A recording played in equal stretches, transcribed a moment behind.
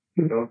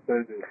Don't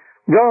say this.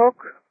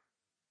 Joke.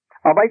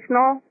 A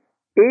Vaishnava,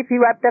 if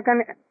you have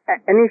taken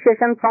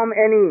initiation from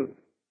any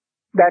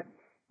that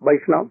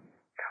Vaishnava,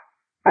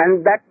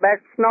 and that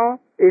Vaishnava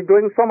is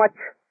doing so much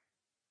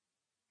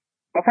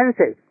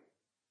offenses,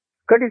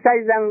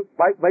 criticizing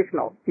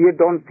Vaishnava, you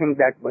don't think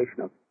that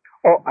Vaishnava.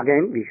 Oh,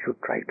 again we should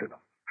try to know.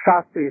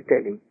 Shastra is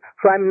telling.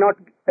 So I am not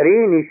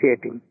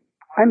reinitiating.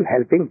 I am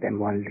helping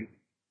them only.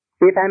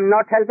 If I am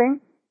not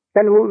helping,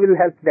 then who will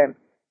help them?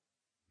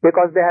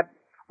 Because they have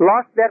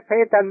lost their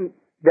faith and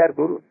their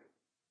gurus.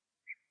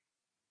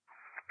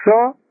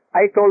 So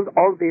I told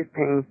all these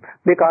things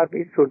because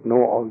we should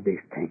know all these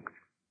things.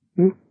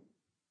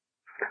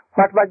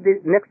 What was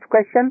the next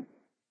question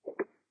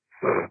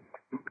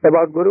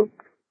about Guru?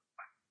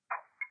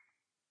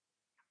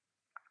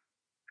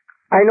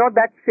 I know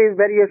that she is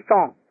very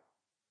strong,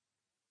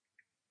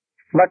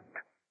 but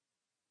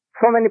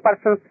so many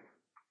persons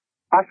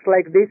ask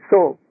like this,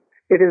 so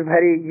it is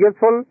very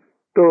useful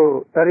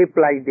to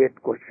reply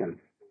that question.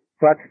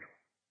 What?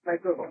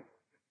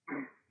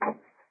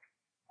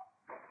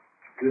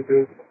 This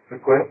is a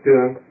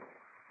question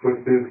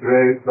which is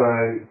raised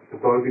by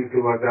devotees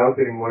who are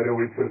doubting whether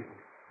we should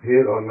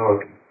heal or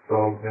not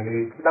from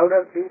any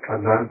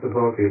advanced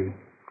devotees.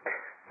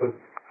 But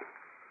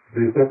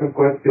the second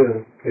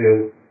question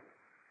is,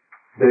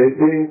 they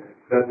think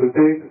that to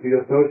take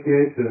the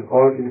association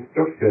or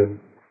instruction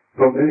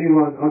from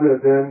anyone other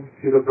than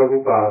Srila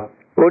Prabhupada.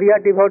 Oriya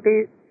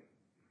devotee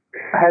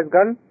has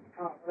gone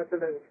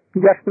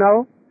just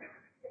now.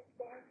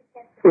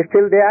 Is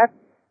still there?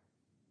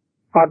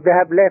 Or they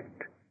have left?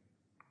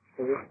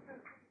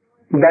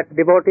 That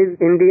devotees,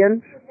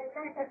 Indians?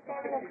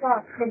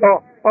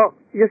 Oh,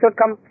 you should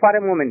come for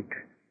a moment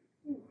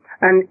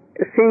and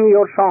sing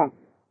your song.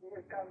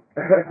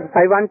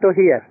 I want to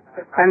hear,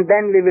 and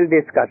then we will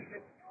discuss.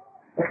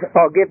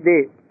 Oh, give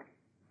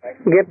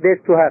this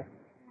to her.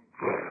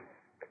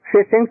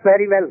 She sings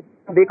very well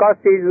because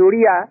she is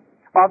Uriya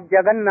of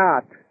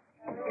Jagannath.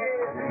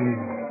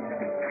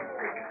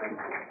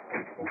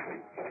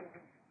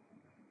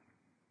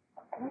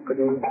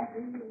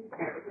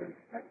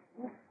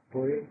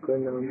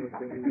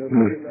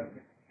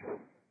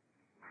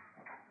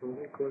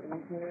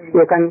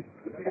 You can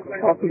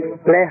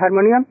play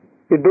harmonium?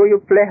 Do you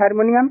play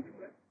harmonium?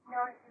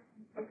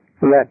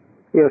 Well,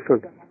 you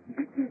should.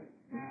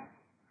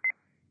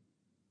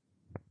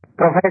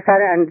 Professor,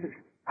 and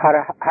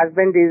her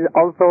husband is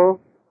also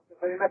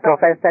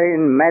professor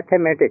in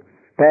mathematics,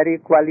 very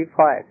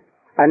qualified,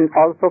 and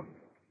also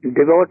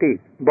devotee.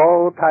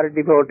 Both are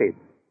devotees.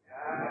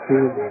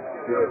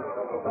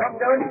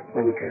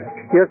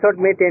 You should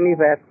meet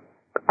anywhere.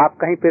 आप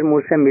कहीं फिर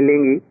मुझसे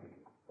मिलेंगी,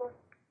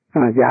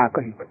 हाँ, जहाँ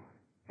कहीं.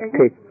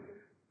 ठीक.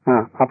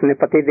 हाँ, अपने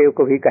पति देव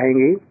को भी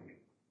कहेंगी.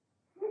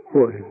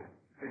 वो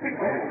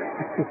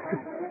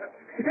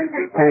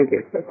थैंक यू.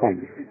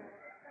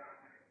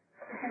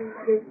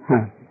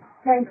 हाँ.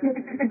 Thank you.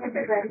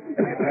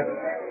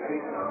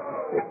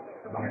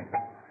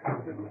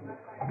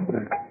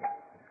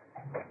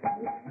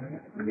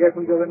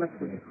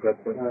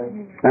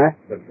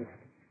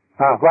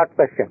 What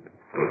question?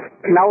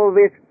 Now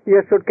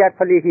you should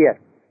carefully hear.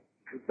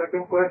 The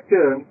second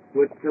question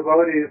which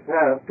devotees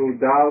have to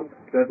doubt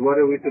that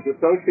whether we should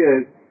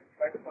associate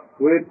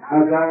with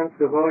advanced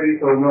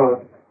devotees or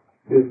not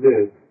is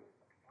this.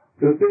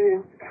 To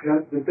think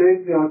that to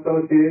take the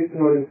association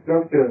or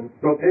instruction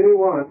from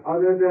anyone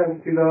other than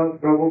Srila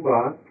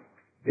Prabhupada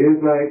is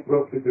like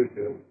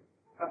prostitution.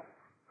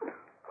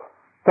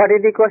 What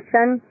is the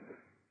question?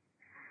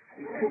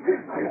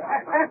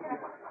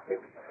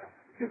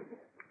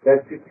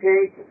 That to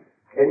take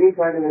any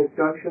kind of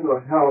instruction or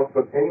help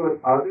from anyone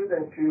other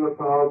than Srila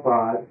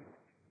Prabhupada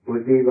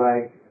would be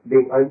like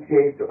being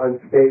unchaste or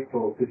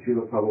unfaithful to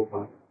Srila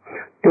Prabhupada.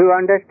 Do you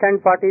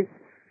understand what is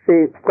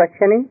the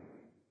questioning?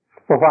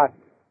 Or what?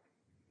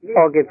 Yes.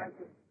 Or give?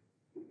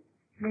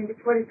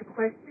 What is the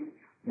question?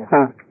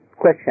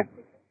 Question.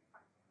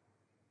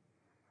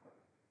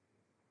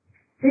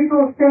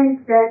 People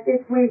think that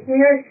if we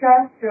hear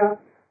Shastra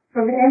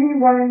from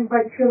anyone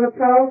but Srila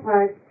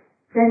Prabhupada,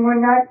 then we're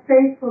not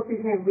faithful to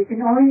him. We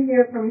can only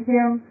hear from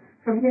him,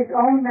 from his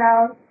own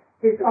mouth,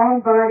 his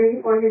own body,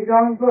 or his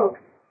own book.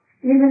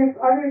 Even if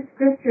other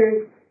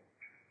scriptures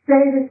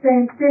say the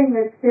same thing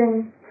that's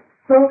been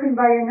spoken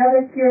by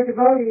another pure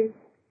devotee,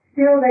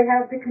 still they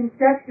have the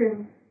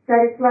conception that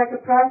it's like a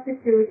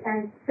prostitute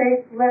and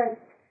faithless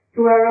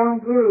to our own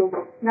Guru,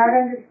 not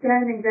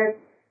understanding that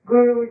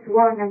Guru is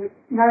one and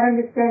not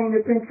understanding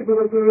the principle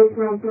of Guru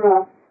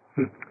Parampara.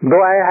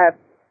 Though I have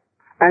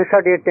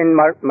answered it in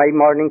my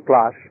morning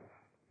class,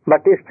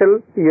 but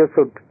still you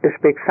should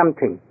speak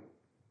something.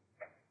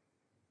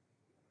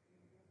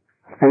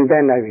 And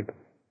then I will.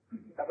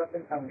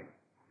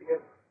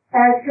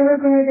 As Srila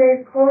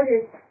Gurudev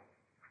quoted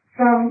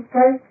from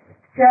first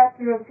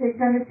chapter of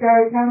Chaitanya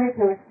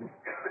Charitamrita,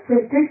 the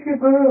Shikshya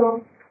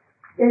Guru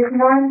is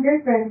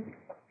non-different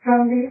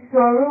from the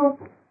Swarup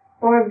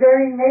or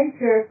very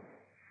nature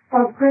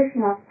of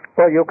Krishna.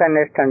 So you can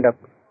stand up.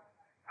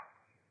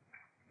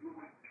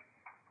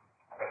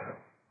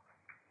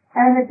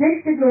 And the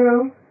Diksha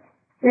Guru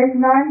is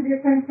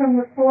non-different from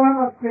the form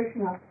of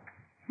Krishna,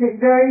 his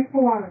very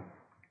form.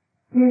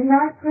 He's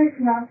not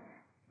Krishna,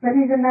 but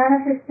he's a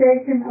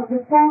manifestation of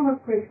the form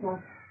of Krishna.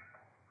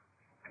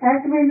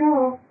 As we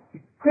know,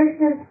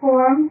 Krishna's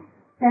form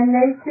and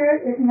nature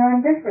is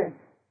non-different.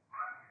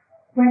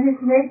 When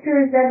his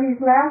nature is that he's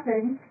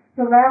laughing,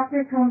 the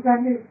laughter comes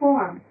on his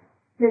form.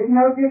 There's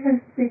no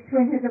difference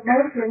between his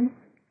emotions.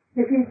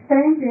 If he's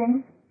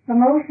fainting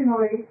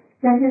emotionally,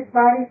 then his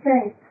body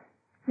faints.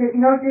 There's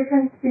no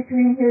difference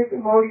between his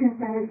emotions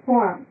and his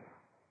form.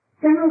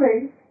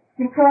 Similarly,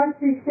 because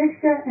the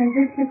Shiksha and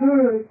Diksha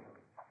Gurus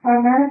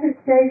are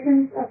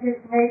manifestations of his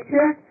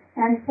nature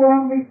and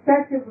form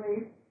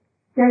respectively,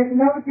 there's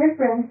no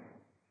difference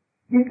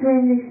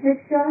between the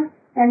Shiksha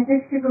and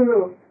Diksha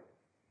Guru.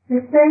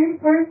 The same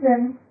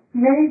person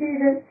may be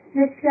the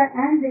Shiksha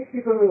and Diksha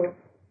Guru,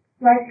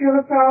 like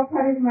Srila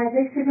Prabhupada is my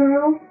Diksha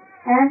Guru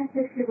and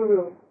Shiksha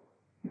Guru.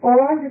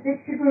 Or the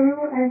Diksha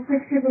Guru and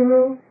Shiksha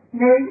Guru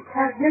may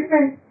have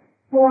different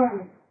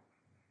forms.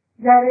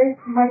 That is,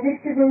 my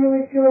Diksha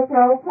Guru is Srila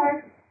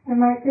Prabhupada and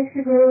my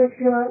Shiksha Guru is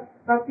Srila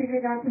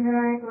Bhaktivedanta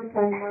Narayana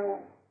Goswami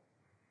Maharaj.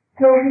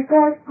 So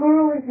because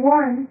Guru is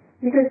one,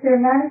 because they're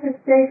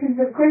manifestations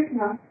of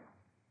Krishna,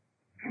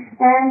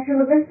 and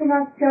Srila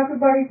Vishwanath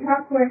Chakrabarti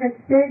Thakur has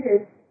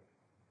stated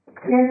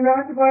in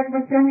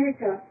Rasavartma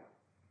Chandrika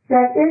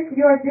that if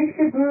your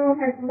Diksha Guru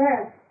has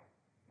left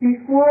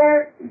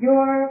before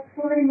you're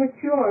fully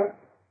mature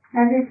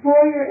and before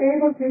you're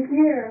able to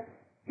hear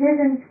his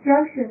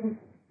instructions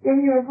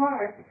in your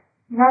heart,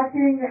 not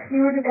being a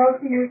pure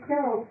devotee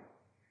yourself,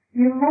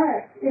 you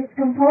must, it's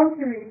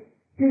compulsory,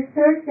 to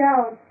search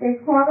out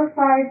a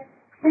qualified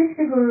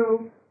Shiksha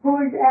Guru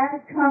who is as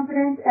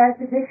competent as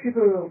the Diksha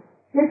Guru.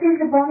 If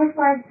he's a bona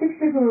fide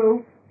Shiksha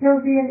Guru,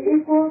 he'll be an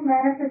equal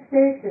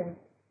manifestation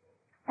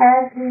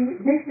as the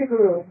Diksha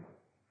Guru.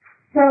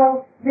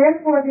 So,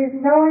 therefore, there's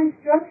no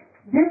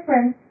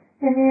difference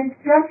in the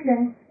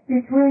instruction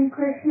between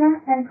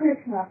Krishna and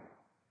Krishna.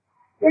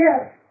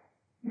 If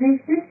the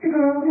Shiksha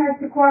Guru has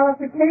the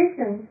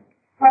qualifications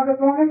of a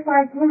bona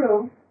fide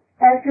Guru,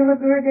 as Srila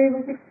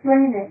Gurudev was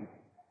explaining,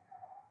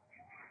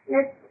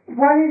 if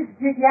one is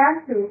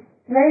Jigyasu,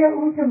 Leya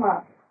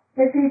Uttama,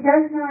 if he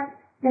does not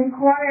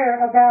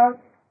inquire about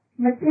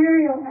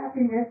material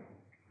happiness,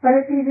 but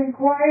if he's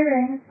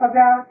inquiring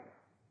about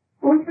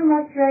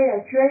Uttama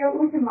Shreya, Shreya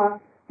Uttama,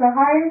 the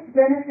highest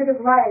benefit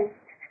of life,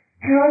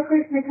 pure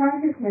Krishna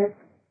consciousness,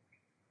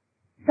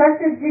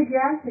 such a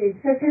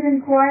Jigyasi, such an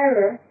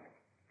inquirer,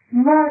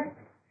 must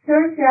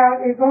search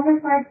out a bona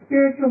fide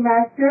spiritual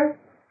master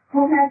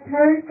who has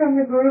heard from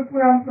the Guru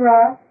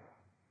Parampara,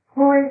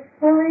 who is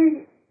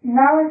fully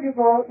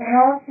knowledgeable in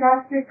all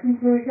Shastra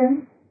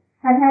conclusions,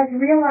 and has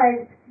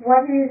realized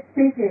what he is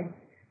speaking.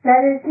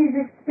 That is, he's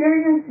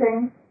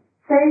experiencing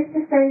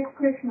face-to-face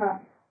Krishna.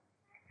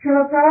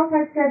 Srila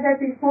Prabhupada said that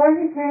before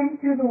he came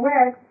to the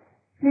West,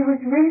 he was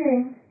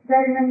reading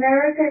that in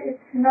America it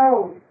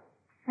snows.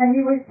 And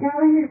he was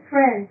telling his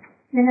friends,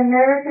 in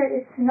America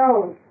it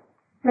snows.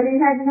 But he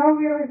had no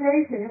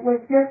realization, it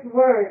was just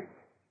words.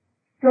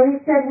 So he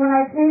said, when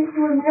I came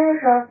to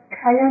America,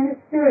 I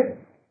understood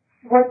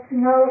what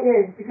snow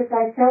is, because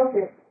I felt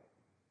it.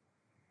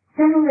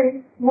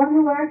 Similarly, one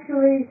who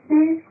actually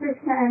sees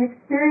Krishna and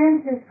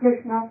experiences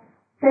Krishna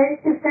face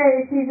to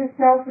face, he's a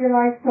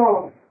self-realized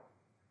soul.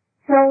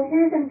 So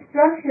his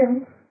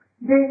instructions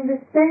being the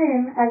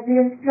same as the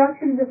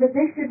instructions of the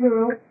Diksha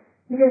Guru,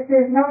 because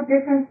there's no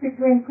difference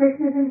between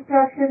Krishna's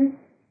instructions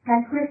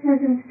and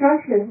Krishna's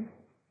instructions,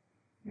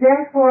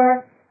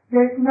 therefore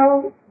there's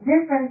no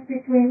difference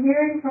between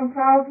hearing from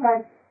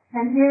Prabhupada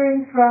and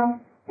hearing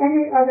from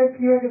any other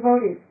pure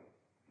devotee.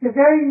 The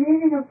very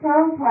meaning of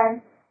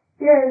Prabhupada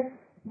is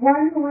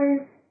one who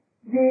is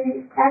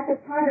the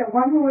Atapada,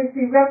 one who is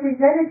the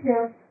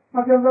representative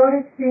of the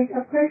lotus feet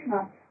of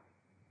Krishna.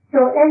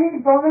 So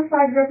any bona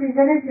fide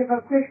representative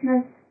of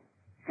Krishna's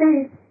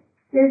feet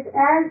is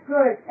as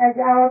good as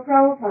our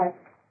Prabhupada.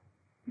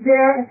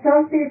 They're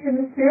associates in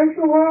the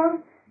spiritual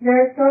world,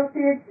 they're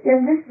associates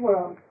in this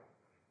world.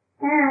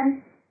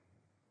 And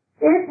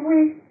if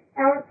we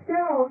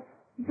ourselves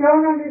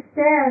don't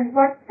understand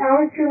what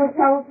our Srila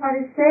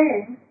Prabhupada is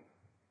saying,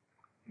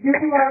 due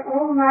to our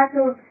own lack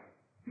of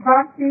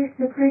bhakti,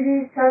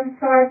 sukriti,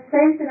 samskar,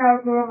 faith in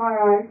our Guru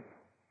Maharaj,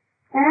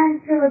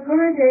 and Srila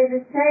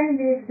Gurudev is saying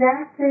the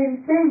exact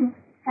same thing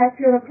as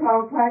Srila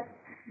Prabhupada,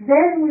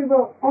 then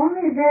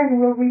only then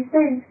will we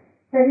think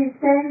that he's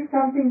saying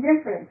something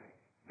different.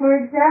 For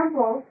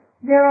example,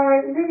 there are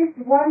at least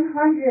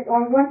 100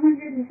 or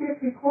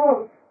 150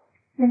 quotes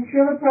in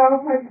Srila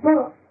Prabhupada's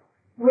book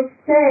which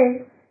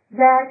say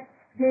that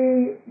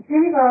the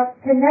jiva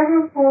can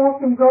never fall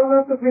from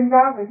Goloka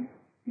Vrindavan,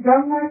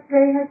 Dhamma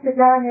Srena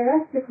Sadhana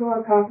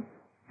Rastakulakam,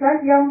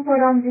 Satyam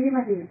Param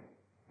Dhimahi,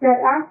 that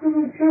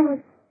absolute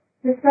truth,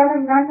 the son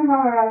of Nanda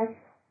Maharaj,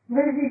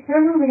 lives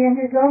eternally in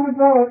his own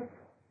abode,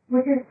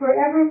 which is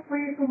forever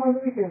free from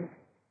illusions.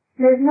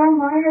 There's no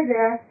Maya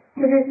there,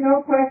 so there's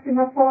no question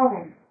of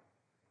falling.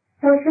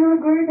 So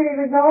Srila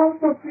Gurudev is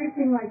also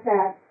preaching like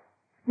that.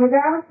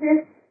 Without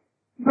this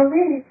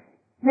belief,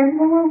 then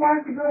who will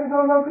want to go to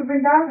Goloka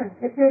Vrindavan?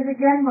 It says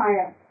again,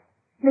 Maya.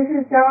 This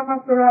is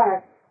Dharma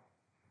Parad.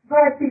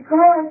 But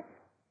because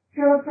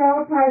Srila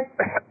Prabhupada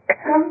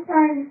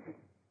sometimes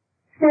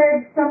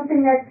said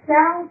something that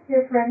sounds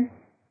different,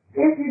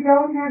 if you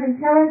don't have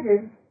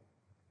intelligence,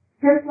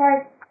 just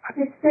like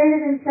it's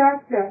stated in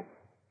Shastra,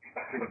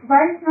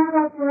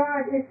 Vaishnava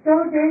Parad is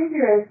so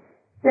dangerous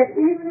that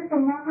even if a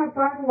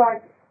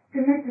Mahabhagavat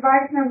commits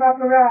Vaishnava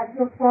Parad,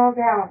 he'll fall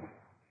down.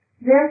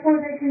 Therefore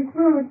they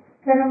conclude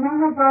that a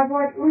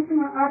Mahabhagavat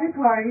Uttama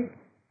Adhikari,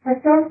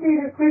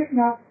 associated with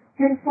Krishna,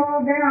 can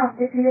fall down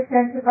if he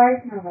offends a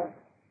Vaishnava.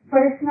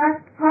 But it's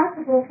not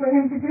possible for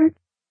him to do so.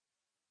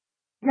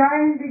 Jai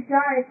and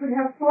Vijay could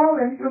have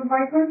fallen from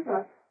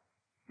Vaikuntha.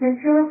 In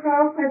Srila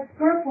Prabhupada's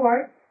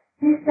purport,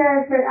 he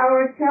says that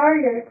our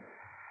acharyas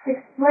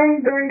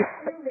explain very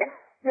clearly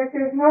that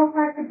there's no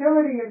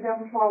possibility of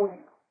them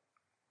falling.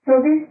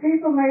 So these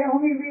people may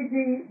only read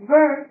the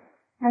verse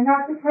and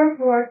not the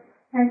purport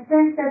and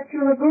think that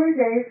Srila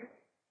Gurudev,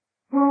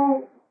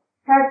 who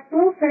has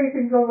full faith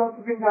in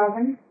Goloka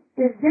Vrindavan,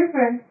 is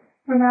different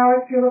from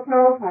our Srila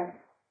Prabhupada.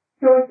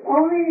 So it's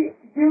only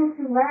due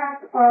to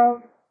lack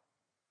of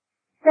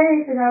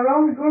faith in our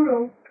own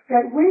Guru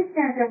that we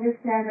can't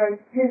understand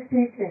his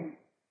teaching.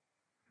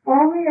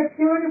 Only a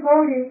pure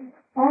devotee,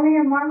 only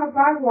a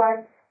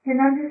Mahabhagavat can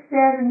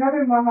understand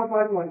another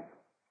Mahabhagavat.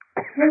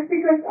 Just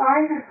because I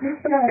have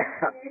Diksha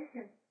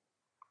initiation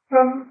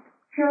from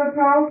Srila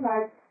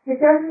Prabhupada, it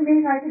doesn't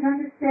mean I can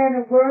understand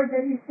a word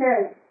that he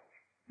says.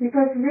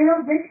 Because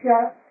real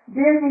Diksha,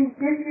 there means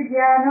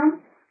Divya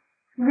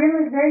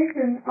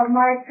realization of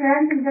my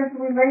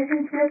transcendental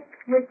relationship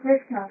with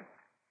Krishna.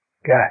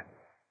 Yeah.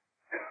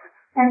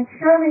 And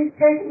surely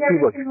taking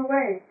everything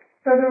away.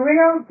 So the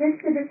real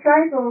Diksha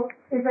disciple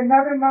is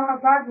another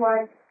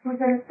Mahabhagavat who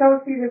can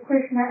associate with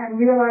Krishna and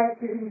realize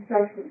his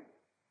instructions.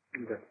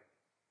 Okay.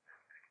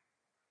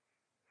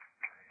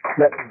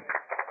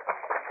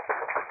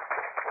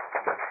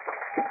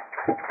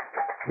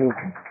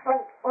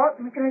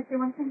 Can I say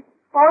one thing?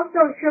 Also,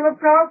 Srila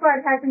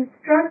Prabhupada has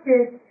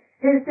instructed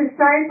his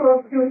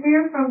disciples to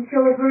hear from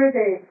Srila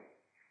Gurudev.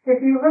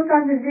 If you look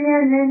on the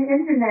CNN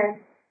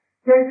internet,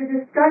 there's a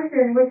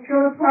discussion with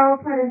Srila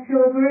Prabhupada and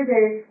Srila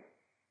Gurudev,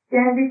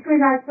 and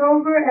between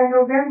October and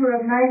November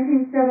of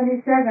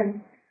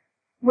 1977,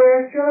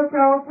 where Srila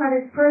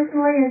Prabhupada is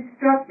personally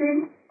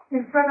instructing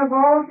in front of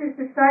all of his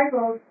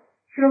disciples,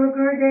 Srila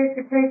Gurudev,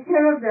 to take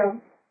care of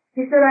them.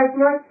 He said, I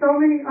brought so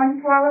many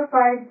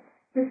unqualified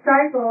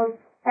disciples,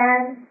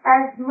 and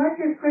as much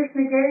as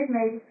Krishna gave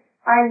me,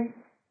 I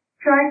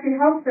tried to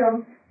help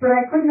them, but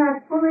I could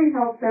not fully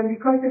help them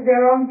because of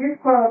their own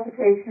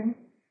disqualification.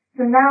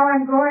 So now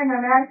I'm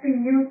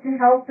asking you to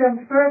help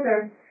them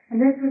further.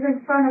 And this was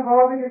in front of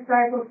all the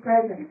disciples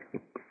present.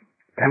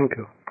 Thank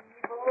you.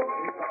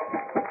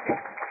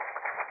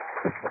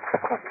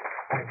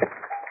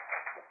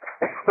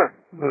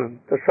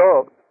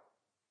 So,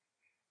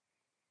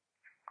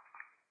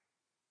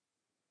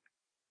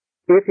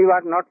 if you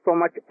are not so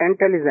much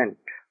intelligent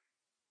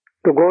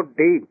to go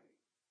deep,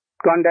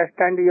 to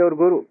understand your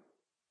Guru,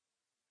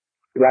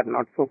 you are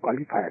not so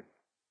qualified.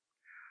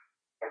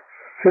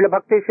 Srila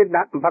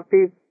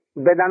Bhakti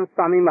Vedanta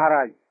Swami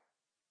Maharaj,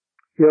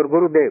 your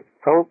Gurudev,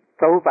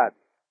 Prabhupada,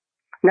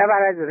 never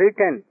has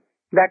written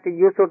that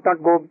you should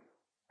not go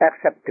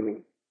accept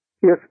me.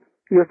 You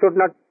should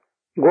not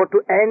go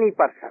to any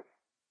person.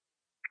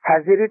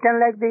 Has he written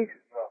like this?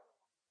 No.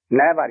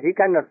 Never. He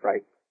cannot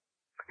write.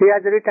 He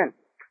has written.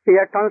 He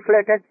has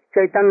translated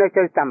Chaitanya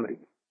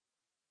Charitamrita.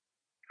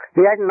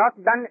 He has not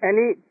done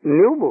any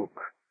new book.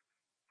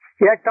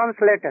 He has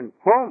translated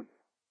whom?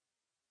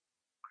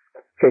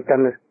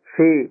 Chaitanya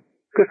Sri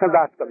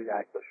Krishnadas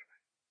Kaviraj.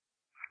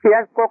 He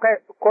has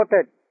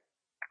quoted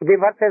the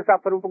verses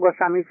of Rupa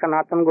Goswami,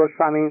 Sanatana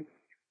Goswami,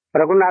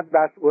 Raghunath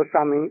Das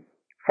Goswami,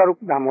 Sarup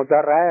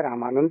Damodar Rai,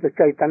 Ramananda,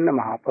 Chaitanya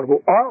Mahaprabhu,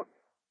 all.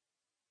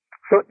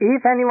 So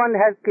if anyone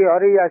has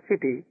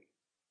curiosity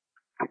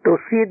to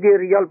see the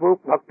real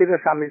book, Bhakti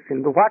Rasamrita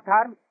Sindhu, what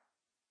harm?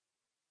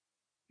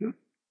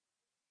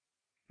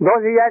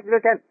 Though he has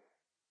written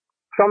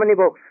so many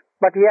books,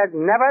 but he has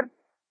never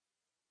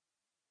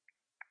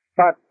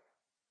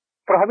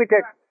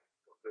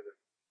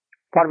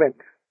forbidden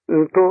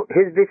to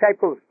his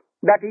disciples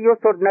that you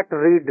should not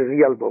read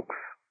real books,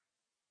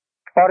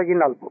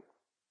 original books.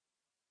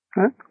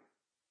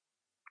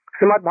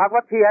 Srimad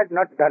Bhagavad he has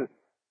not done,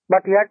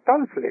 but he has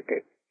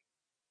translated.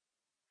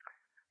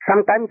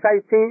 Sometimes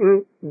I see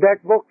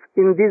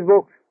in these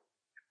books,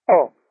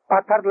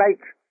 author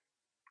like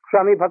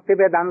Swami Bhakti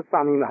Vedanta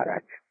Swami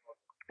Maharaj,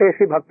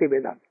 A.C. Bhakti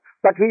Vedanta.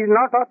 But he is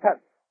not author.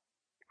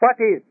 What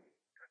is?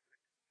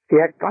 He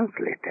has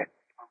translated.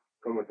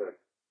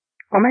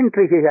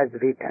 Commentary he has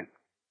written.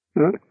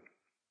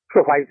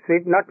 So why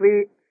should not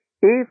we,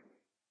 if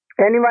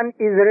anyone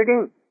is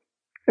reading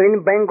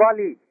in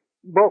Bengali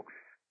books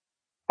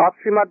of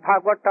Srimad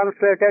Bhagavad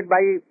translated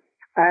by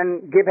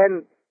and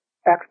given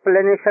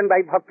explanation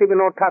by Bhakti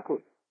Vinod Thakur,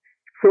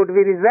 should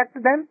we reject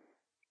them?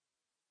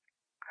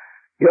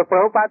 Your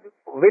Prabhupada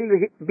will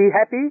be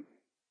happy?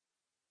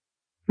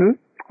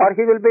 Or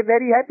he will be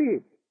very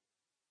happy?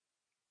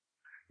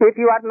 If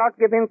you are not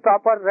giving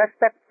proper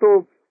respect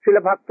to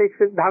Srila Bhakti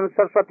Siddhanta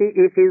Saraswati,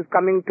 if he is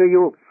coming to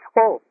you,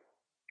 oh,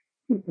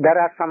 there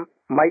are some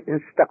my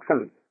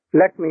instructions,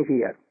 let me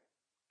hear.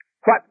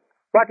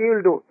 What you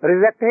will do?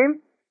 Reject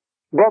him?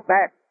 Go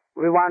back.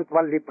 We want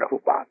only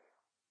Prabhupada.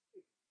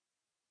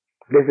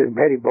 This is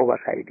very bogus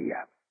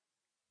idea.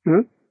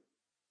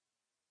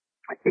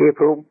 If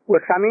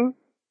Goswami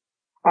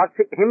or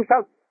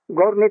himself,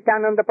 Gaur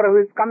Nityananda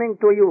Prabhu is coming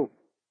to you,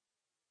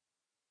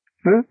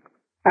 and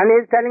he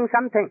is telling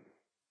something,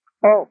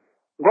 oh,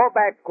 go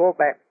back.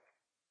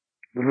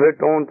 We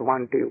don't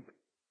want you.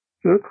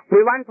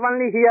 We want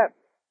only here.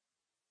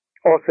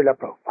 Oh, Srila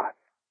Prabhupada.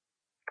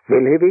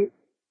 Will he be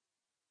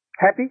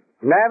happy?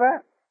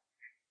 Never.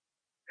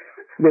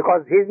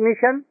 Because his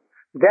mission,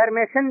 their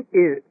mission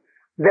is,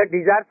 the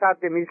desires are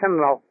the mission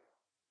of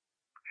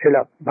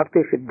Srila Bhakti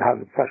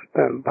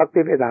Siddhanta,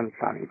 Bhakti Vedanta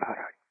Swami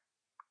Maharaj.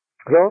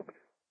 So,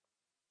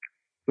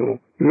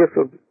 you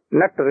should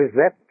not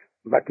reject,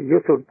 but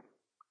you should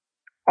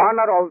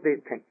honor all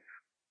these things.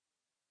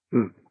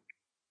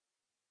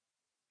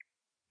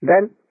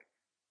 Then,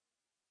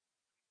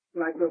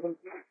 I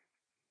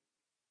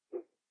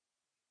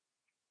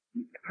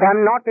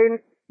am not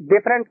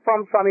different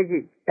from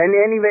Swamiji in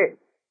any way.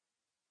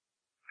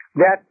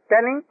 They are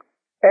telling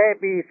A,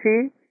 B,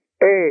 C,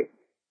 A,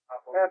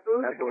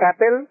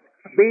 apple,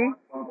 B,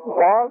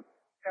 ball,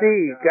 C,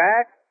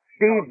 cat,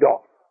 D,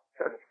 dog.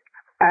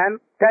 I am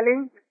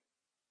telling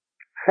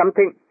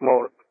something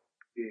more,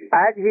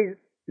 as his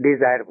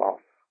desire was.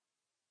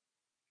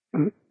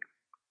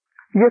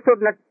 You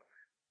should not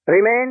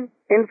remain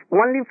in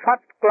only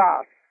first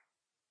class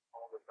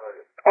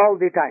all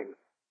the time.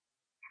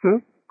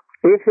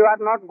 If you are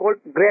not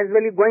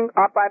gradually going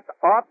up,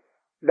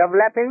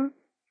 developing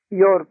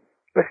your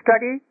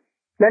study,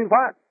 then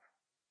what?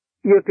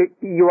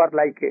 You are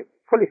like a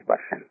foolish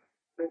person.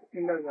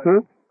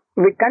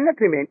 We cannot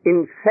remain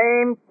in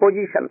same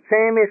position,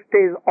 same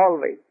stage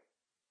always.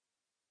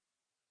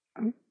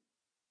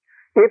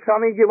 If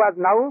Swamiji was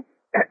now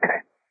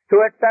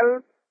to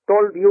itself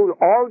told you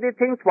all the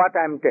things what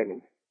I am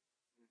telling,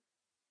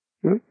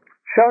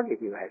 surely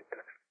you have to.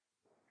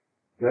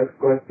 Next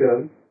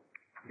question.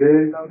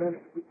 These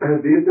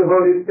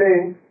devotees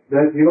think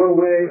that your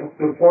way of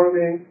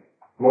performing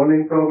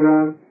morning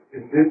program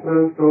is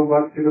different from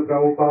what Srila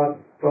Prabhupada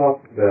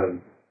taught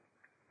them.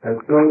 And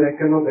so they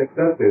cannot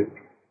accept it,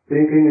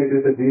 thinking it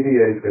is a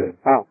deviation.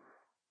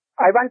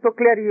 I want to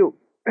clear you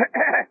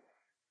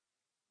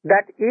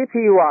that if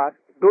you are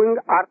doing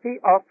arti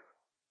of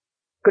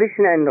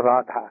Krishna and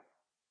Radha,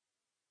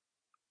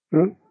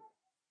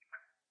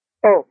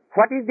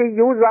 what is the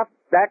use of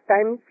that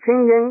time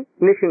singing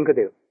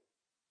Nishingadev?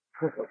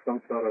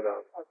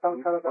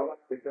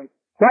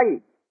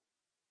 Why?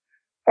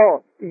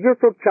 You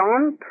should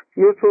chant,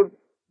 you should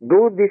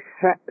do this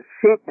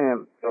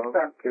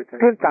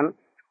kirtan,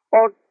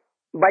 or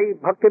by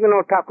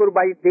Bhaktivinoda Thakur,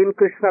 by Din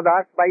Krishna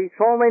Das, by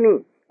so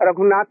many,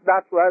 Raghunath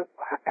Das was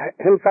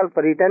himself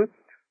written,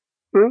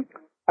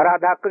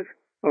 Radha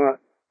Krishna,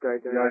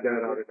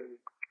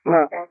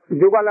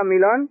 Jugala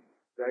Milan,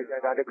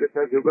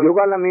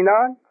 Jugala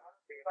Milan.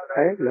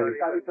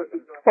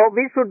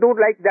 We should do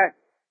like that.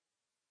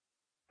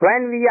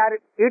 When we are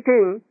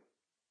eating,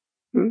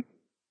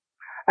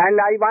 and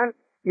I want,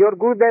 your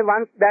Gurudev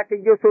wants that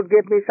you should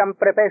give me some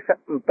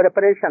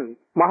preparation,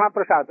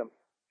 Mahaprasadam,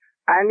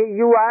 and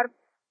you are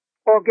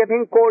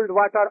giving cold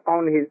water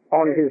on his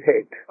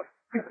head.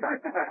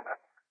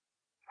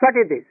 What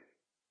is this?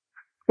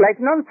 Like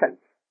nonsense.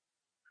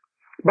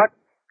 But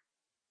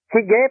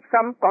he gave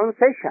some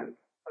concession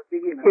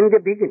in the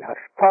beginners,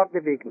 for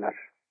the beginners.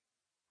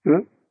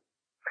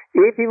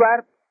 If you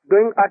are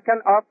doing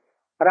archan of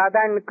Radha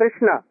and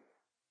Krishna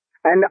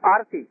and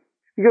Arti,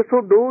 you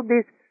should do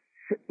the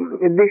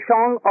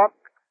song of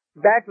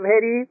that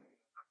very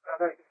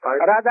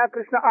Radha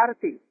Krishna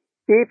Arti.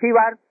 If you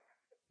are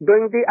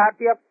doing the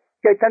Arti of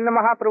Chaitanya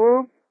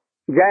Mahaprabhu,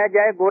 Jai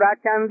Jai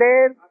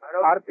Gaurachandev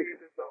Arti,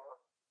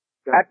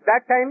 at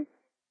that time,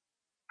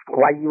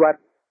 why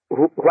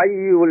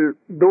you will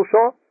do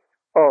so?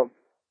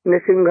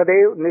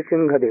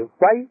 Nishingadev.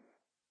 Why?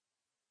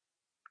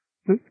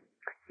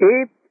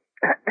 If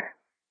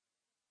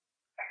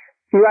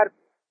you are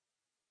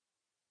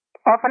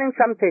offering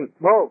something,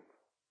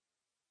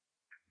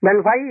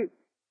 then why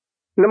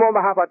Namo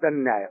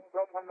Mahapadanyaya?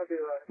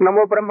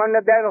 Namo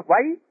Brahmanadaya,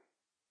 why?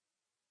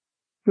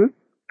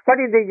 What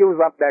is the use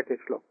of that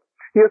sloka?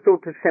 You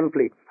should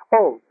simply,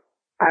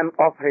 I am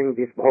offering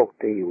this bhog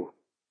to you.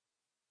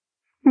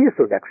 You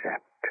should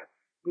accept.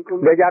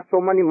 There are so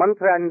many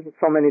mantras and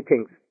so many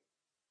things.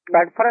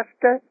 But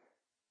first,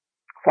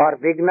 for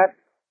beginners,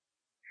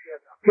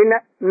 he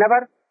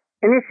never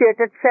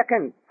initiated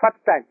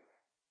first time.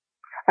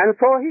 And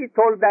so he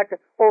told that,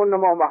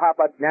 Namo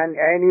Mahapadnyan,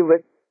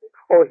 anyway,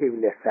 he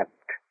will accept.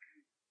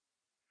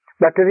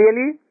 But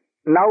really,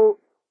 now,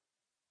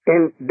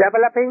 in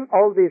developing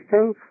all these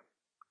things,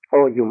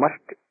 you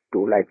must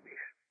do like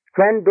this.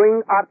 When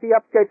doing Aarti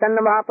of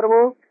Chaitanya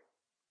Mahaprabhu,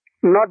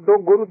 not do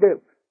Gurudev,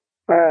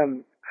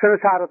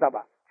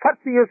 Sansharadava.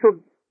 First you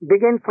should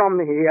begin from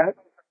here,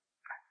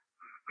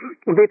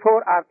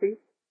 before Aarti,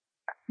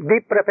 be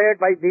prepared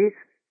by this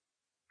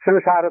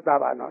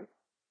Sansharadava.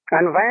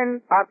 And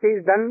when Aarti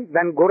is done,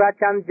 then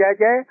Gorachand Jai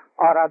Jai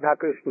or Radha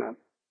Krishna.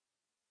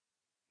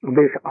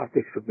 This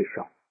Aarti should be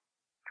shown.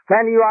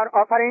 When you are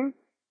offering,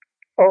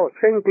 oh,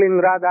 Shrinkling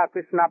Radha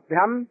Krishna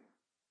Bhyam,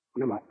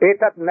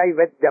 Etat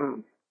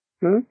Naivedyam.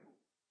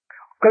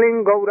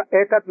 Kling Gaura,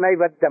 Etat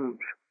Naivedyam.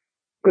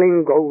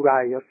 Kling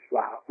Gauraya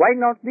Swaha. Why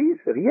not this,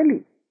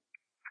 really?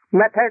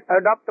 Method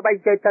adopted by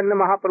Chaitanya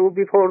Mahaprabhu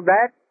before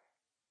that.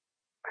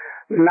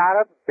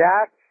 Narad,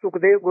 Vyas,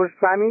 Sukdev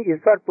Goswami,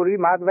 Ishwar Puri,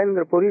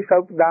 Madhavendra Puri,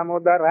 Saup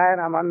Damodar, Rai,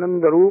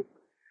 Ramananda Roop,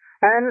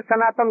 and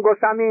Sanatan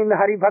Goswami in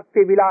Hari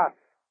Bhakti Vilas.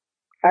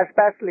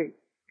 Especially,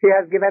 he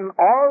has given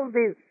all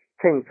these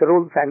things,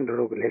 rules and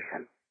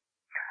regulations.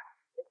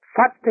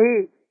 First,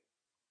 he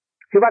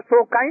was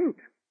so kind,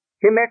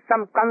 he made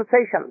some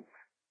concessions,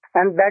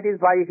 and that is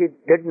why he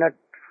did not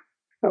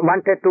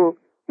wanted to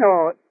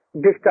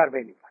disturb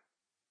anyone.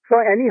 So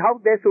anyhow,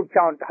 they should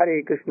chant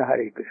Hare Krishna,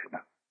 Hare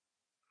Krishna.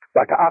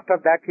 But after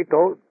that, he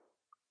told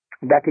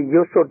that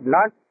you should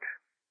not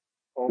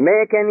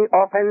make any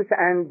offense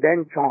and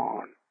then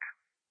chant.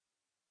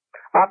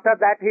 After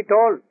that, he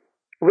told,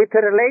 with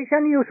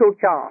relation you should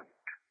chant.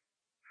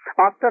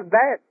 After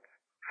that,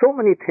 so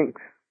many things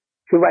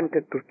he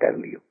wanted to tell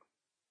you.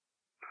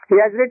 He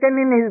has written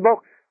in his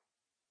books,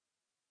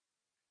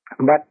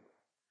 but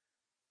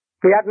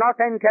we are not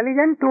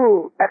intelligent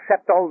to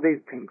accept all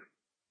these things.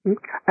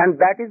 And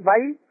that is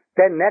why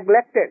they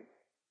neglected,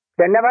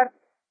 they never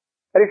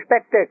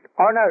respected,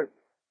 honored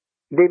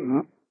the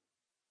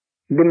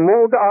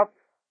mood of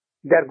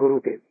their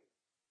Gurudev.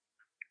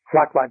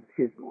 What was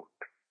his mood?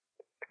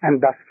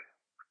 And thus,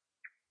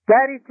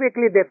 very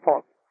quickly they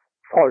fall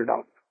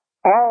down.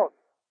 All.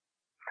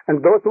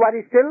 And those who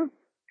are still,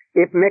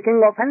 if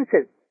making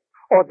offenses,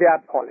 oh, they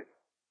are fallen.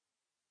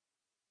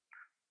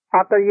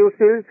 After you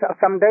see,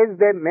 some days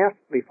they must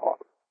be fall.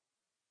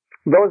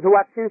 Those who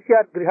are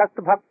sincere,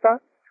 Grihastha Bhakta,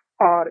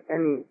 or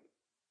any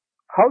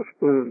house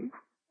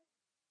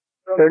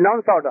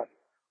renounce order,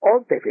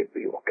 all they will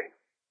be okay.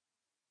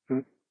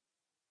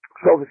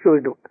 So we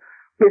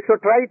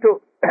should try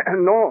to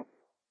know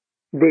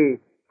the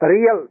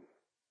real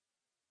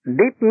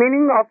deep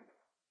meaning of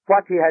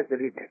what he has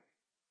written.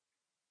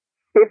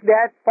 If they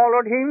had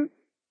followed him,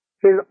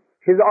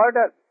 his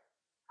order,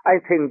 I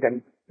think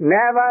then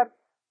never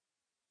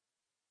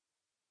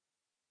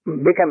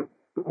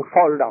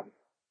fall down.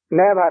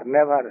 Never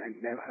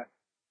and never.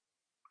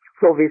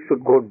 So we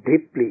should go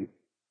deeply.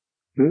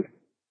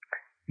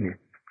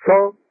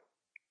 So,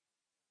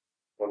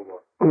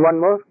 one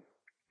more.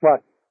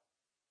 What?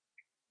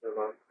 The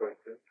last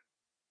question.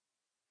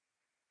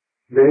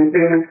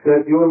 Maintains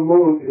that your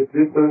mood is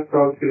different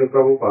from Srila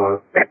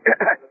Prabhupada.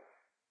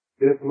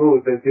 This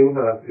mood that you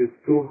have is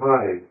too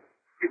high,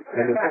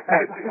 and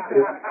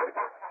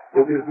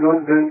it is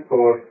not meant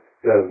for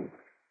them.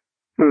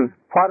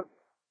 For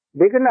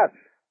beginners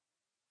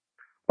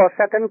or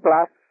second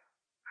class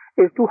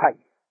is too high.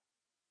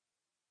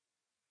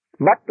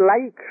 But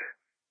like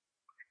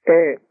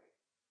a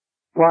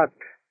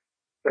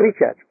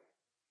creature.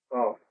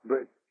 Oh,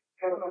 great.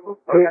 Or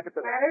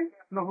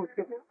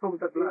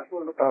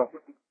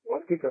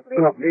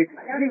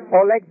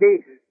like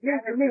this.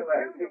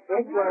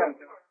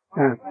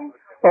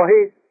 Or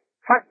he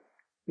first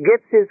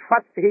gets his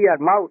first here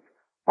mouth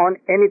on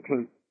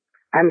anything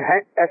and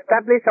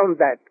establish on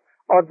that,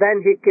 or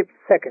then he keeps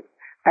second,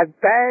 and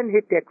then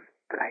he takes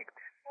right.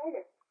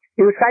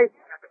 Inside.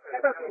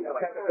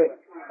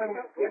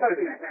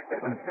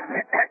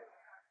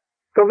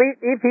 So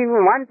if we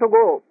want to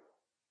go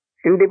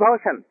in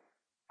devotion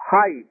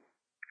high,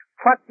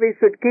 first we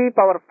should keep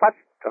our first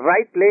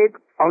right leg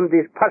on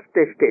this first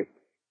step,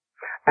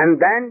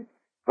 and then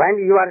when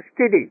you are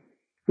steady,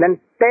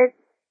 then take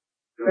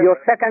your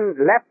second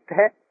left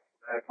hand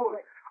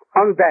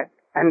on that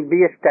and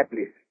be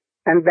established,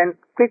 and then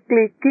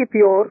quickly keep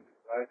your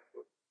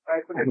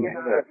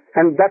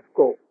and thus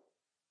go.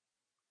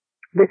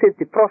 This is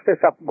the process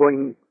of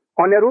going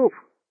on a roof.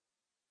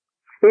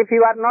 If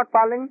you are not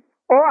falling,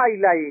 oh, I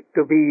like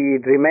to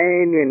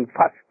remain in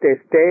first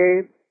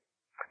step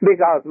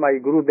because my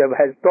Gurudev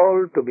has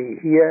told to be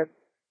here.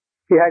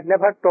 He has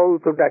never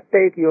told to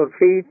take your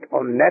feet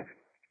on next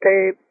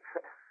step.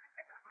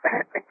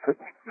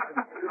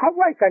 How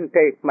I can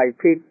take my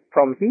feet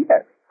from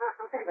here?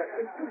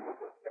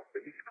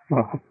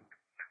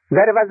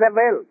 There was a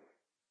well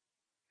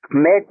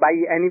made by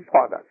any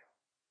father.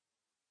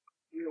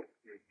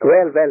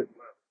 Well,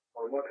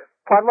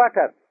 for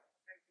water.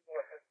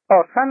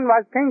 Our son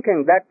was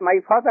thinking that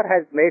my father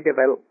has made a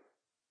well.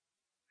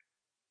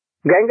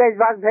 Ganges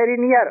was very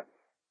near,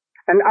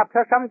 and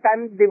after some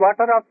time the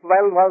water of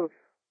well was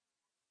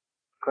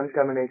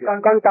contaminated,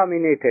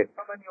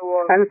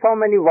 and so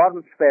many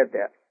worms were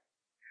there.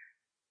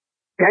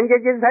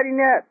 Ganges is very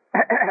near,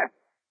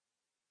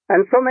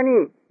 and so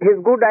many his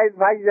good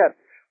advisors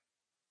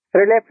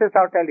relapses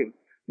are telling,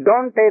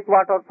 don't take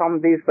water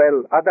from this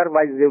well,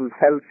 otherwise you will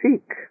fall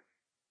sick.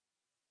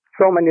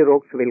 So many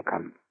rogues will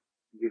come.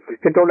 He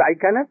told, I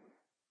cannot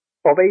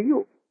obey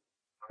you.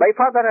 My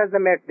father has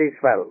made this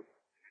well.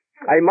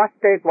 I must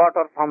take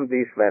water from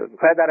this well,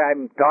 whether I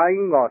am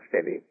dying or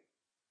saving.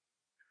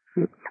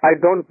 I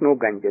don't know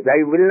Ganges.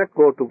 I will not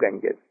go to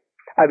Ganges.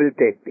 I will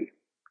take this.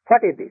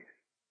 What is this?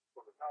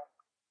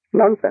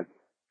 Nonsense.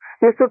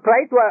 You should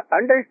try to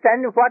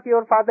understand what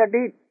your father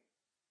did.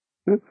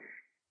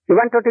 You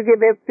wanted to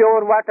give a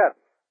pure water.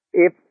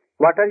 If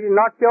water is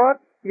not pure,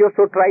 you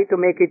should try to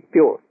make it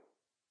pure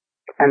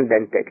and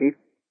then take it.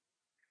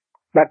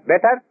 But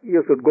better,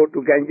 you should go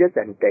to Ganges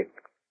and take.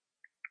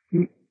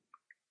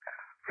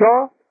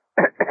 So,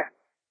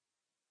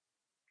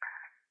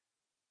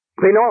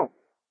 we know,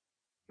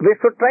 we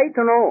should try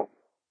to know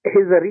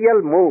his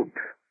real mood.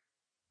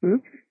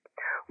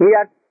 We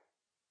are,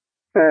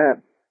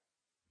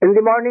 in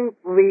the morning,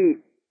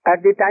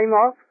 at the time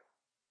of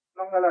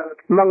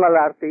Mangal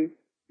Arati,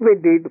 we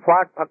did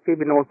what Bhakti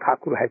Vinod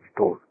Thakur has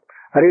told,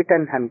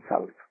 written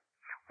himself.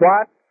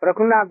 What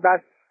Raghunath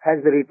Das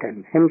has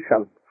written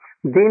himself,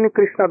 Deen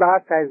Krishna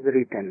Das has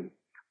written,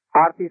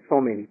 Arti so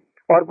many.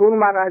 Or Guru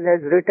Maharaj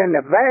has written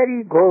a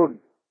very good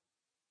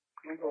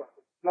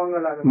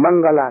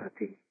Mangal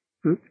Arati.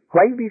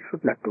 Why we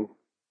should not do?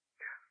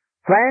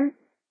 When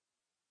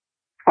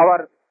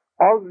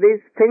all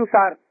these things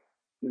are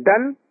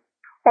done,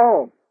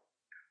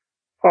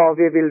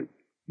 we will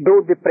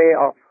do the prayer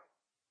of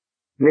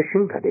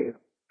Nishingadev.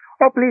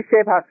 Oh, please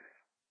save us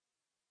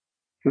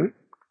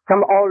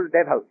from all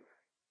devils.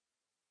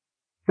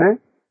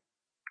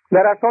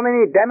 There are so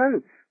many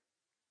demons.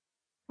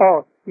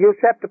 Oh, you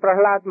saved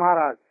Prahlad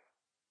Maharaj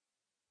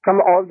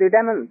from all the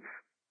demons.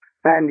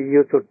 And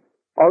you should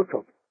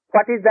also.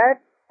 What is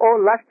that? Oh,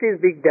 lust is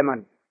big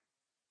demon.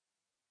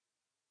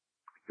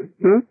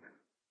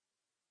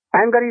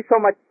 Anger is so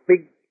much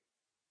big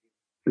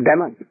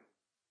demon.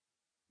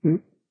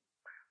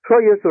 So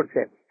you should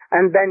say.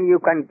 And then you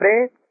can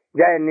pray,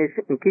 Jai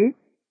Nishinki.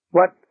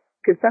 What,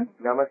 Kirtan?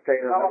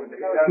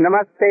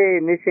 Namaste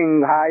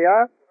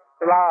Nishinghaya,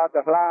 Hlad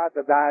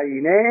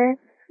Daine.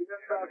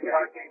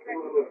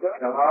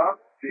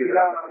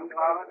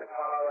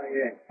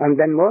 And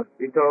then more?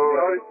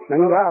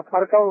 Nanga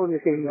Parkau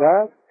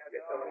Nishinga.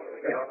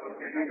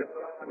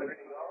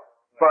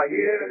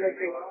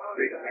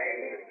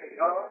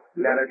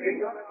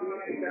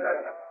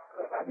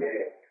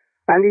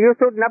 And you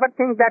should never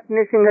think that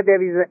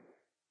Nishingadev is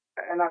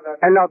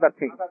another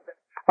thing,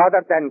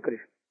 other than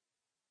Krishna.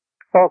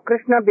 So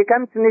Krishna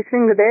becomes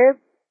Nishingadev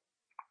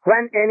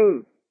when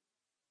any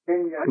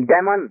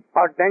demon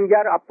or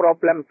danger or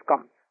problems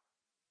comes.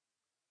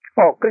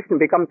 Oh, Krishna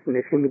becomes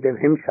Nishingadev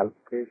himself.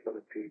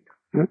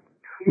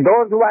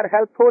 Those who are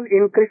helpful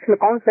in Krishna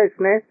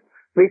consciousness,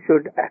 we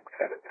should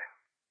accept.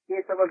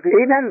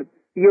 Even,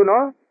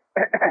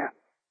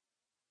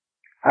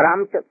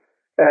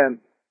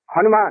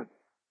 Hanuman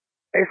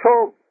is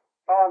so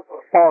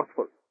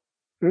powerful.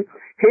 He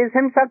is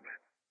himself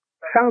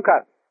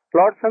Shankar,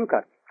 Lord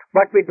Shankar,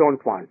 but we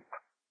don't want.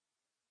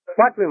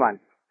 What we want?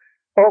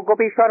 Oh,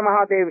 Gopishwar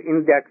Mahadev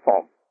in that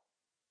form.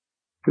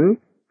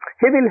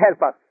 He will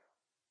help us.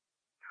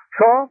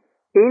 So,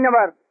 in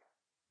our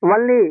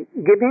only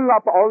giving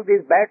up all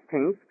these bad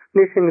things,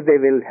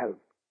 Nishingadev will help.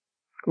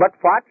 But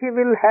what he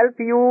will help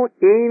you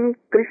in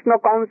Krishna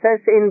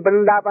consciousness in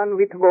Vrindavan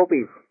with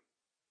gopis?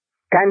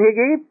 Can he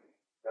give?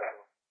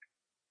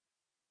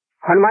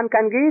 Hanuman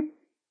can give?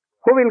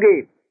 Who will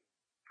give?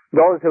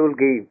 Those who will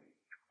give.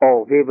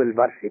 Oh, we will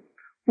worship.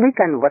 We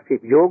can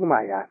worship Yog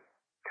Maya.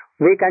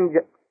 We can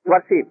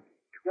worship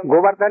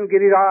Govardhan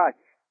Giriraj,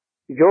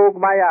 Yog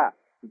Maya,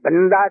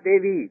 Vrinda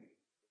Devi,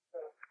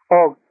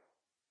 oh,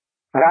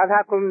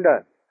 Radha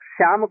Kunda,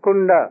 Shyam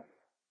Kunda.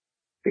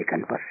 We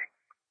can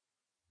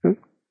worship.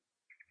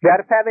 They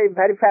are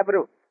very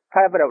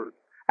favorable,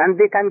 and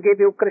they can give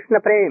you Krishna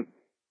Prem.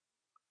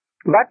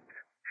 But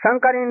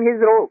Shankar in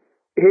his roop,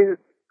 his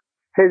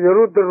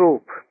Rudra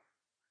roop,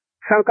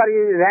 Shankar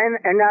is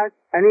in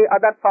any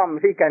other form,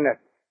 he cannot.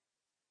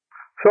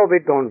 So we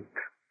don't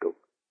do.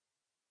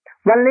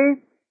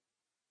 Only,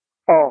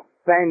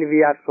 when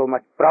we are so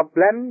much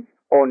problems,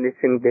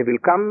 Nishingadev will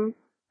come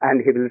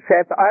and he will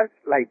save us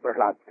like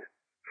Prahlad.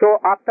 So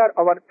after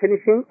our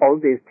finishing all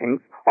these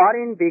things, or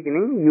in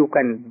beginning, you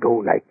can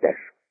do like this.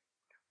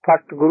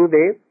 First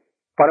Gurudev,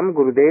 Param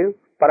Gurudev,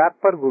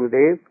 Parapar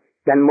Gurudev,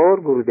 then more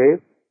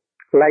Gurudev,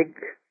 like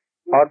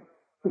our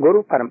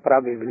Guru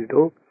Parampara we will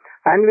do.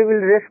 And we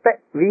will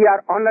respect, we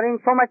are honoring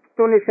so much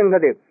to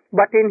Nishingadev,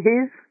 but in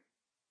his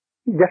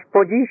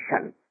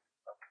disposition,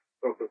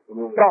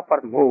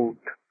 proper mood.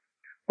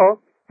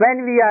 So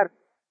when we are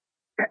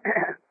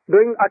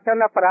doing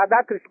Archana for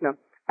Radha Krishna,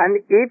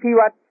 and if you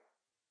are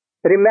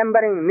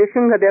remembering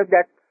Nishingadev,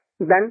 that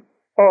then,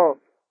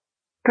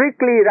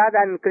 strictly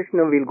Radha and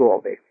Krishna will go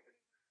away.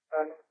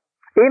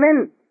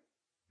 Even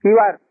you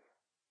are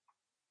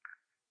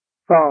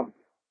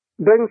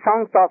doing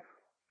songs of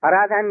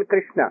Radha and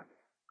Krishna,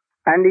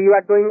 and you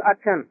are doing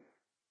Archan,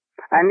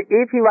 and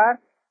if you are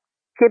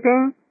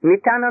keeping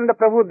Nityananda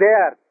Prabhu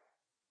there,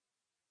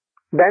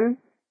 then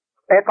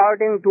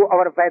according to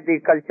our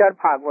Vedic culture,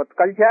 Bhagavad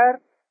culture,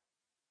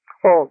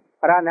 oh,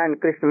 Radha and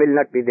Krishna will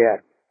not be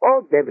there.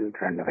 Oh, they will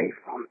run away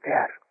from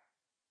there.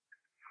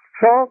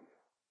 So,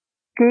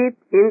 keep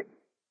in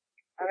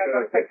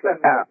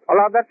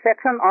another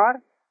section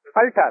or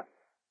altar.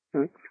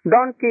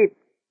 Don't keep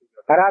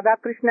Radha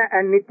Krishna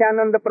and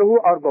Nityananda Prabhu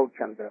or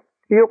Gaurachandra.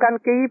 You can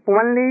keep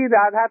only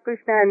Radha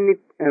Krishna and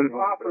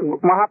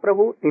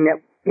Mahaprabhu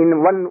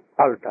in one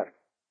altar.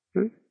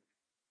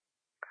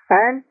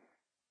 And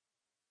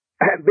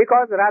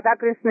because Radha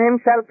Krishna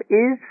himself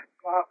is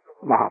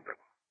Mahaprabhu.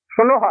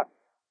 So no heart,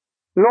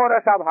 no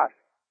rasabhas.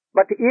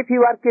 But if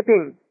you are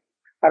keeping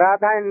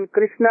Radha and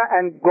Krishna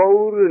and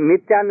Gaur,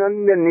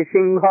 Nityananda,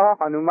 Nisingha,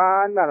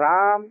 Hanuman,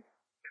 Ram,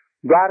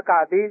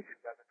 Dwarkadish,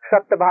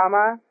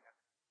 Satyabhama,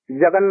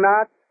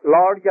 Jagannath,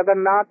 Lord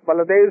Jagannath,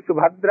 Baladev,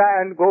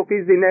 Subhadra and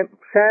Gopis in a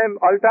same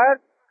altar,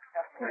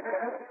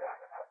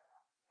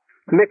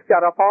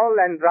 mixture of all,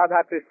 and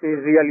Radha Krishna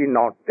is really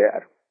not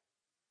there.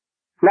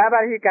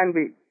 Never he can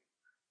be.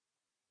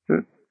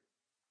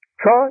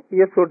 So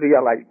you should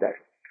realize that.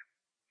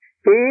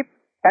 If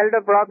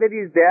elder brother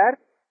is there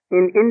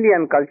in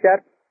Indian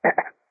culture,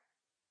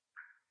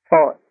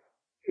 so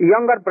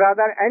younger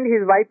brother and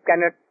his wife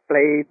cannot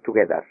play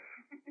together.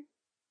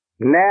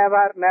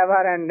 Never,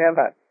 never and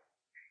never.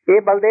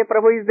 If Baldev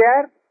Prabhu is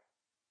there,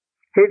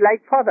 he is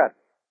like father.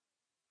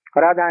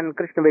 Radha and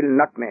Krishna will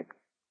not make.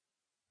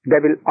 They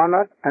will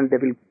honor and they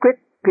will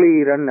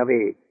quickly run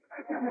away.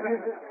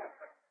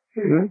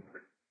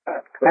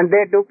 And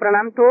they do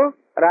pranam to,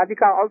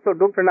 Radhika also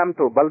do pranam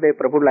to Baldev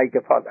Prabhu like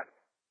a father.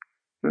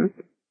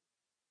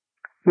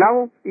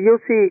 Now you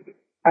see,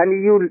 and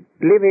you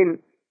live in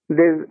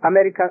this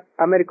America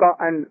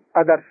and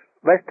other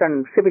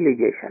Western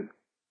civilization.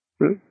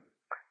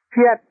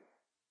 Here,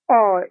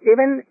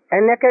 even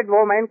a naked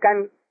woman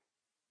can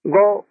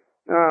go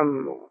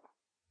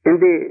in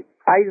the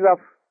eyes of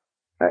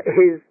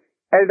his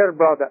elder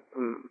brother,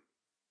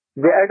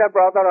 the elder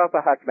brother of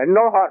a husband,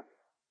 no harm.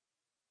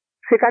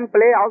 She can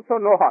play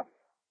also, no harm.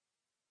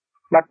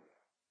 But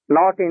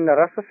not in the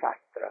Rasa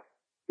Shastra,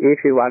 if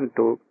you want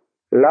to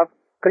love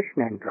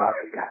Krishna and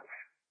Radhika.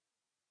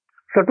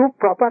 So do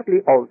properly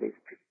all these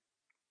things.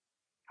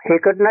 He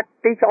could not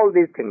teach all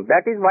these things.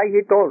 That is why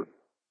he told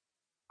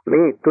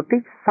me to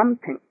teach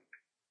something.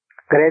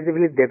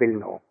 Gradually they will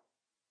know.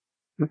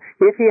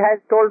 If he has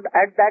told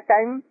at that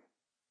time,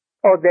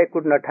 oh, they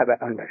could not have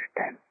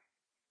understand.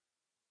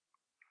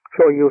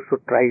 So you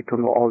should try to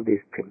know all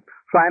these things.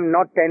 So I am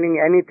not telling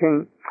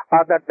anything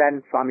other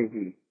than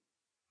Swamiji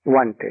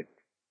wanted.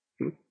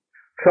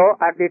 So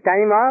at the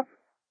time of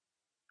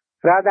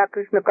Radha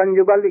Krishna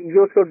conjugal,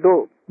 you should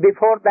do.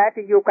 Before that,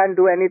 you can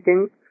do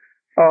anything,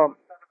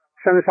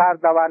 Sansar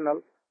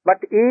Davanal. But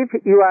if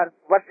you are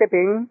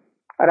worshipping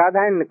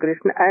Radha and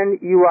Krishna and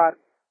you are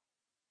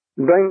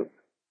doing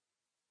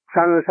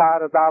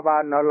Sansar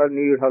Davanal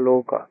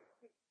Nidhaloka,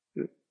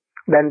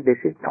 then this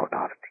is not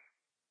arti.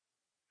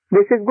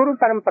 This is Guru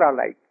Parampara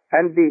like.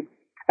 And the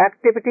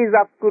activities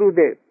of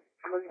Gurudev.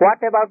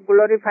 What about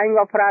glorifying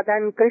of Radha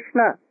and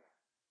Krishna?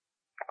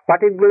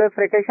 What is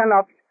glorification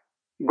of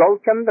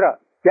Gaurachandra?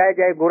 Jai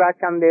Jai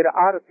Gaurachandir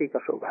Arati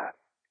Kasubha.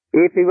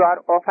 If you are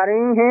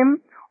offering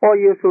him, or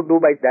you should do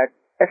by that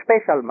a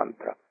special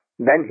mantra,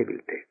 then he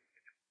will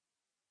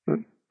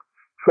take.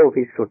 So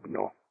we should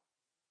know.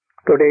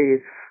 Today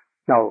is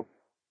now,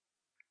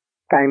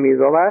 time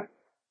is over.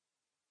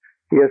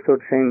 You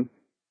should sing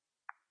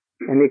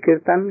any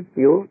kirtan,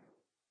 you,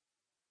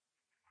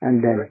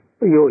 and then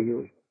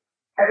you.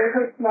 Hare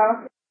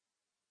Krishna.